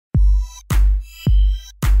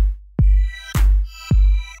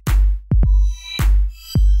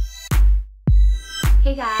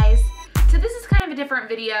different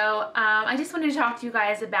video. I just wanted to talk to you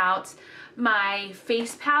guys about my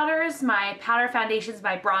face powders, my powder foundations,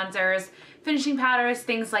 my bronzers, finishing powders,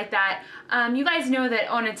 things like that. You guys know that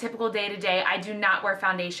on a typical day-to-day, I do not wear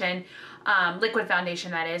foundation, liquid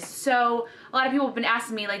foundation that is. So a lot of people have been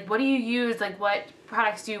asking me, like, what do you use? Like, what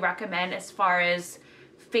products do you recommend as far as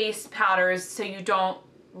face powders so you don't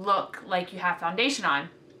look like you have foundation on?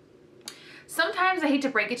 Sometimes, I hate to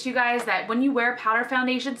break it to you guys, that when you wear powder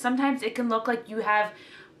foundation, sometimes it can look like you have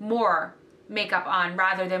more makeup on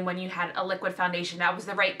rather than when you had a liquid foundation that was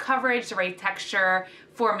the right coverage, the right texture,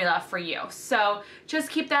 formula for you. So just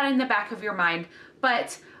keep that in the back of your mind.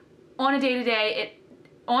 But on a day-to-day,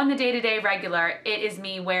 on the day-to-day regular, it is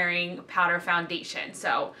me wearing powder foundation.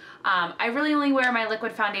 So I really only wear my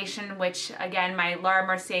liquid foundation, which again, my Laura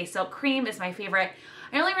Mercier Silk Cream is my favorite.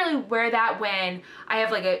 I only really wear that when I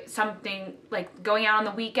have like something like going out on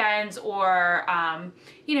the weekends or,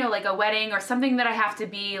 you know, like a wedding or something that I have to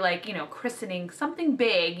be like, you know, christening, something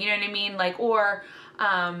big, you know what I mean? Like, or,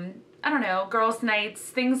 I don't know, girls' nights,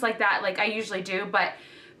 things like that, like I usually do. But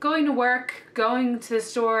going to work, going to the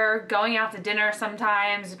store, going out to dinner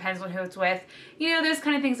sometimes, depends on who it's with, you know, those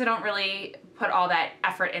kind of things I don't really put all that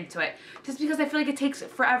effort into it. Just because I feel like it takes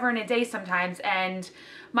forever and a day sometimes, and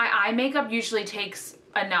my eye makeup usually takes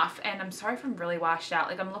enough. And I'm sorry if I'm really washed out,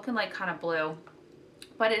 like I'm looking like kind of blue,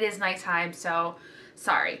 but it is nighttime, so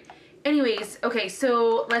sorry. Anyways, okay,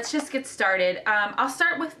 so let's just get started. I'll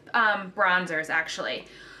start with bronzers actually.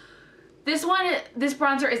 This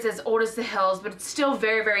bronzer is as old as the hills, but it's still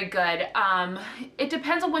very, very good. It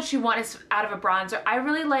depends on what you want out of a bronzer. I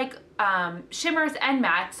really like shimmers and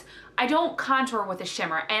mattes. I don't contour with a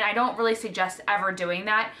shimmer, and I don't really suggest ever doing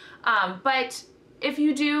that. But if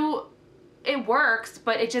you do, it works,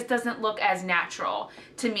 but it just doesn't look as natural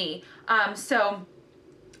to me. So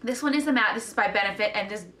this one is a matte. This is by Benefit,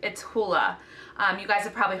 and it's Hoola. You guys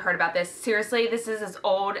have probably heard about this. Seriously, this is as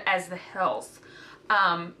old as the hills.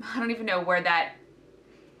 I don't even know where that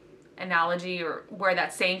analogy or where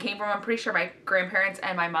that saying came from. I'm pretty sure my grandparents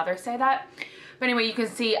and my mother say that. But anyway, you can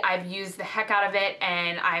see I've used the heck out of it,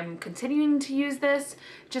 and I'm continuing to use this.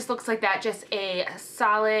 Just looks like that, just a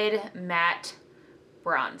solid matte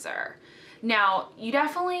bronzer. Now, you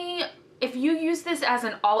definitely, if you use this as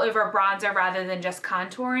an all-over bronzer rather than just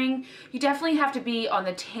contouring, you definitely have to be on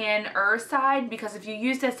the tanner side, because if you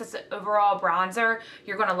use this as an overall bronzer,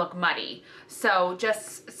 you're gonna look muddy. So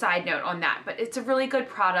just side note on that, but it's a really good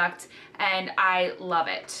product and I love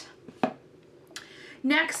it.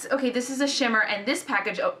 Next, okay, this is a shimmer, and this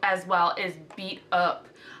package as well is beat up.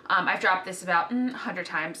 I've dropped this about 100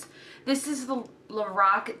 times. This is the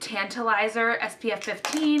Lorac Tantalizer SPF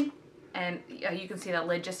 15. And you can see the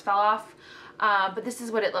lid just fell off. But this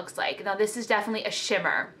is what it looks like. Now this is definitely a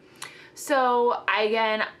shimmer. So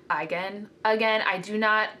again, I do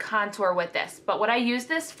not contour with this. But what I use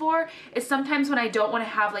this for is sometimes when I don't want to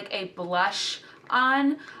have like a blush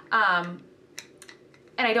on, and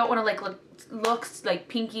I don't want to like looks like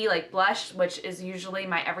pinky like blush, which is usually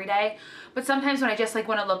my everyday. But sometimes when I just like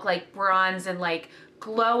want to look like bronze and like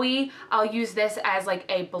glowy, I'll use this as like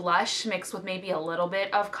a blush mixed with maybe a little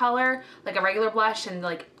bit of color, like a regular blush, and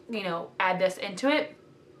like, you know, add this into it.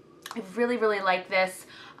 I really, really like this.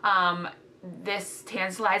 This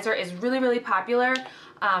Tantalizer is really, really popular.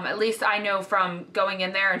 At least I know from going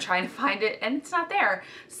in there and trying to find it, and it's not there.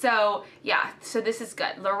 So yeah, so this is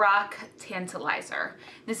good. Lorac Tantalizer.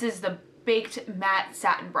 This is the Baked Matte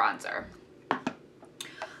Satin Bronzer.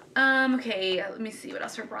 Okay, let me see what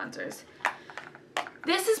else for bronzers.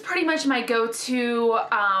 This is pretty much my go-to.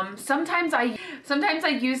 Sometimes I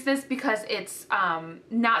use this because it's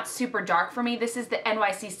not super dark for me. This is the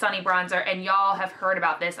NYC Sunny Bronzer, and y'all have heard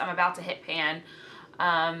about this. I'm about to hit pan.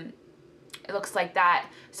 It looks like that.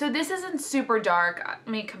 So this isn't super dark. Let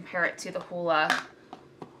me compare it to the Hoola.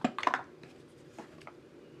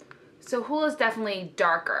 So Hoola is definitely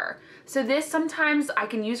darker. So this sometimes I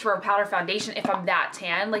can use for a powder foundation if I'm that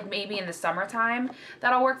tan, like maybe in the summertime,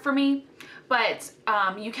 that'll work for me. But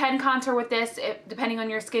you can contour with this depending on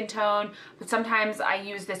your skin tone, but sometimes I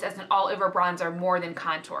use this as an all-over bronzer more than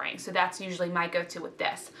contouring. So that's usually my go-to with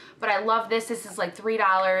this. But I love this. This is like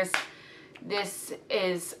 $3. This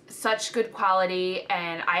is such good quality,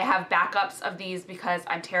 and I have backups of these because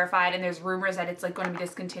I'm terrified, and there's rumors that it's like going to be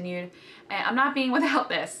discontinued, and I'm not being without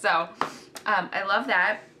this. So I love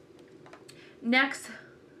that. Next,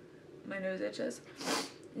 my nose itches.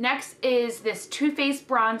 Next is this Too Faced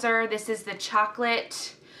bronzer. This is the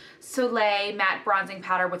chocolate Soleil Matte Bronzing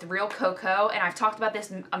Powder with Real Cocoa, and I've talked about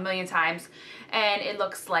this a million times, and it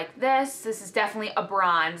looks like this. This is definitely a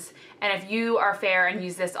bronze, and if you are fair and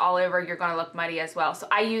use this all over, you're gonna look muddy as well. So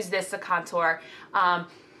I use this to contour.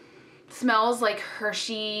 Smells like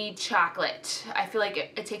Hershey chocolate. I feel like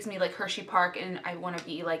it takes me like Hershey Park, and I want to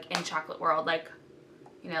be like in chocolate world, like,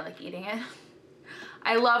 you know, like eating it.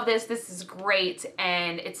 I love this. This is great,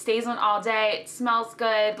 and it stays on all day. It smells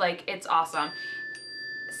good. Like, it's awesome.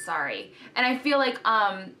 Sorry. And I feel like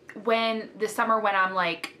when this summer, when I'm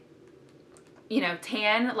like, you know,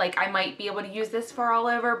 tan, like I might be able to use this for all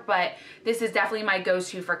over, but this is definitely my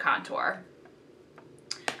go-to for contour.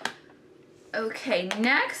 Okay,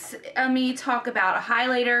 next, let me talk about a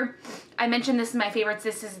highlighter. I mentioned this is my favorites.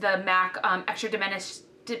 This is the MAC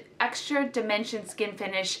Extra Dimension Skin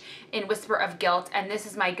Finish in Whisper of Guilt, and this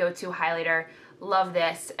is my go-to highlighter. Love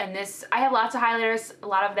this. And this, I have lots of highlighters. A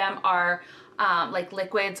lot of them are like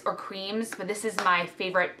liquids or creams, but this is my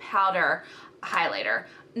favorite powder highlighter.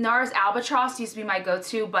 NARS Albatross used to be my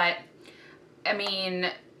go-to, but I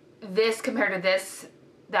mean, this compared to this,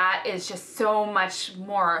 that is just so much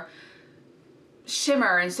more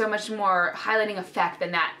shimmer and so much more highlighting effect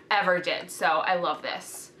than that ever did. So I love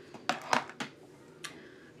this.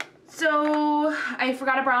 So I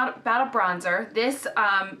forgot about a bronzer. This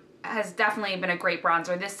has definitely been a great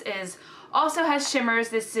bronzer. This is also has shimmers.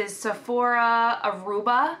 This is Sephora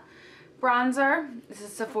Aruba bronzer. This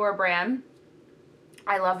is Sephora brand.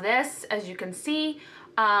 I love this. As you can see,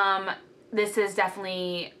 this is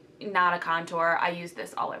definitely not a contour. I use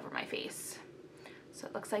this all over my face. So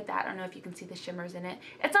it looks like that. I don't know if you can see the shimmers in it.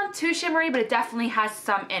 It's not too shimmery, but it definitely has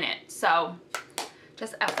some in it. So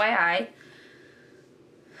just FYI.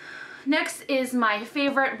 Next is my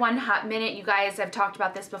favorite One Hot Minute. You guys have talked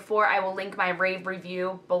about this before. I will link my rave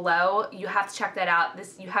review below. You have to check that out.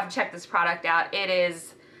 You have to check this product out. It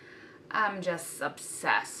is, I'm just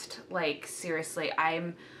obsessed. Like, seriously,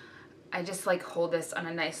 I just like hold this on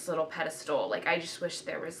a nice little pedestal. Like, I just wish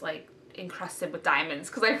there was like encrusted with diamonds,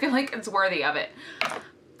 because I feel like it's worthy of it.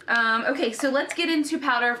 Okay, so let's get into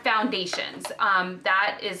powder foundations.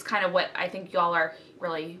 That is kind of what I think y'all are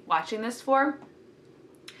really watching this for.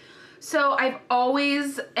 So I've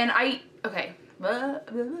always, I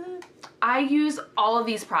use all of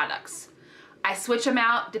these products. I switch them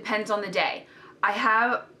out, depends on the day. I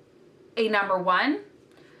have a number one,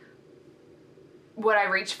 what I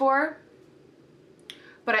reach for,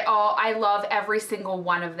 but I love every single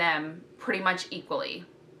one of them pretty much equally.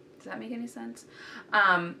 Does that make any sense?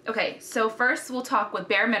 Okay, so first we'll talk with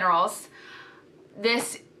Bare Minerals.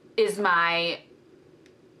 This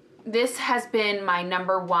has been my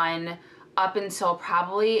number one up until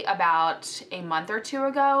probably about a month or two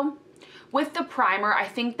ago. With the primer, I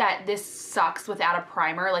think that this sucks without a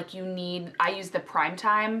primer. Like, I use the Prime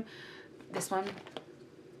Time, this one,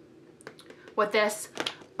 with this,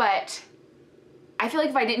 but I feel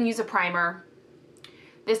like if I didn't use a primer,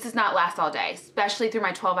 this does not last all day, especially through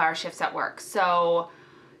my 12-hour shifts at work. So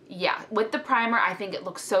yeah, with the primer, I think it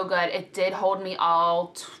looks so good. It did hold me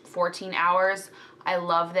all 14 hours. I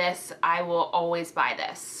love this. I will always buy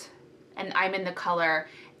this. And I'm in the color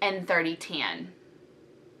N30 Tan.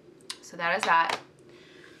 So that is that.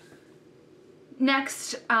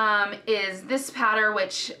 Next is this powder,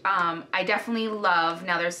 which I definitely love.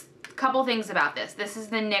 Now there's a couple things about this. This is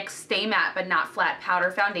the NYX Stay Matte But Not Flat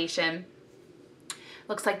Powder Foundation.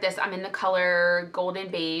 Looks like this. I'm in the color Golden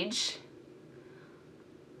Beige.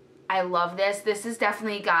 I love this. This has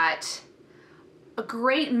definitely got a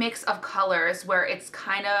great mix of colors where it's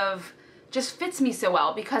kind of just fits me so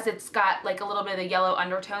well, because it's got like a little bit of the yellow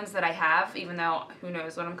undertones that I have, even though who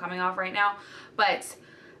knows what I'm coming off right now. But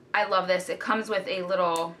I love this. It comes with a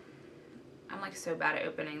little, I'm like so bad at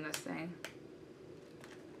opening this thing.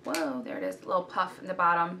 Whoa, there it is, a little puff in the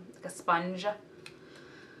bottom, like a sponge.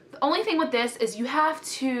 The only thing with this is you have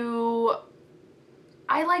to,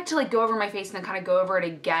 I like to like go over my face and then kind of go over it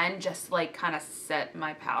again, just to like kind of set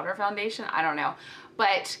my powder foundation. I don't know.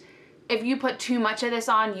 But if you put too much of this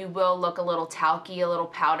on, you will look a little talky, a little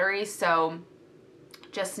powdery. So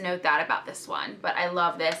just note that about this one. But I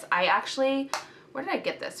love this. I actually, where did I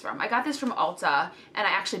get this from? I got this from Ulta, and I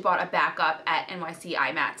actually bought a backup at NYC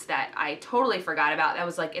IMATS that I totally forgot about. That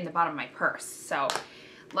was like in the bottom of my purse. So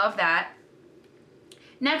love that.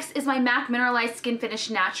 Next is my MAC Mineralized Skin Finish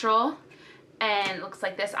Natural, and it looks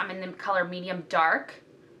like this. I'm in the color Medium Dark.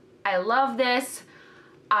 I love this.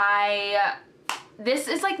 This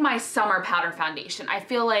is like my summer powder foundation. I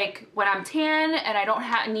feel like when I'm tan and I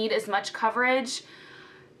don't need as much coverage,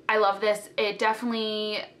 I love this.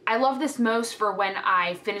 I love this most for when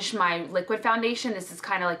I finish my liquid foundation. This is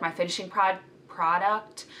kind of like my finishing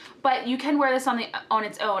product, but you can wear this on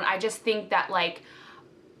its own. I just think that, like,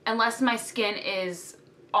 unless my skin is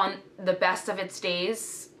on the best of its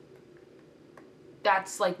days,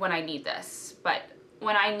 that's like when I need this. But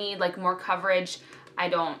when I need like more coverage, I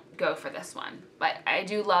don't go for this one. But I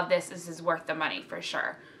do love this. This is worth the money for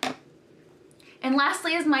sure. And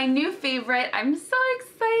lastly is my new favorite. I'm so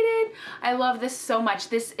excited. I love this so much.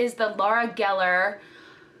 This is the Laura Geller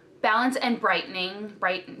Balance and Brightening.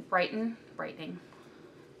 Brightening.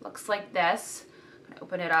 Looks like this. I'm gonna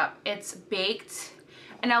open it up. It's baked.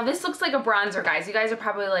 And now this looks like a bronzer, guys. You guys are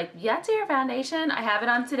probably like, yeah, it's your foundation. I have it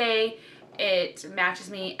on today. It matches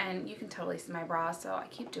me, and you can totally see my bra, so I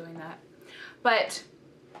keep doing that. But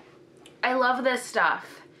I love this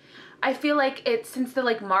stuff. I feel like it's, since the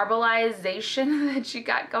like marbleization that you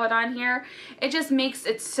got going on here, it just makes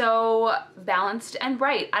it so balanced and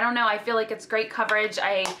bright. I don't know, I feel like it's great coverage.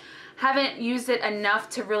 I haven't used it enough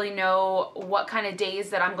to really know what kind of days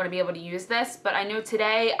that I'm going to be able to use this, but I know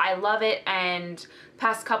today I love it, and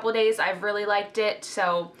past couple of days I've really liked it.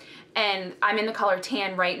 So, and I'm in the color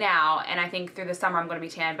tan right now, and I think through the summer I'm going to be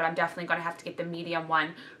tan, but I'm definitely going to have to get the medium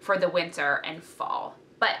one for the winter and fall.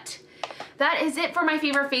 But that is it for my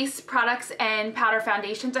favorite face products and powder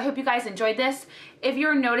foundations. I hope you guys enjoyed this. If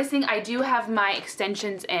you're noticing, I do have my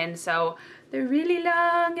extensions in, so they're really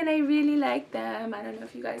long and I really like them. I don't know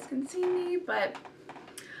if you guys can see me, but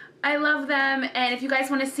I love them. And if you guys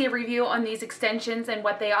want to see a review on these extensions and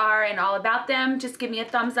what they are and all about them, just give me a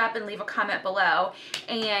thumbs up and leave a comment below.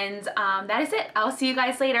 And that is it. I'll see you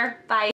guys later. Bye.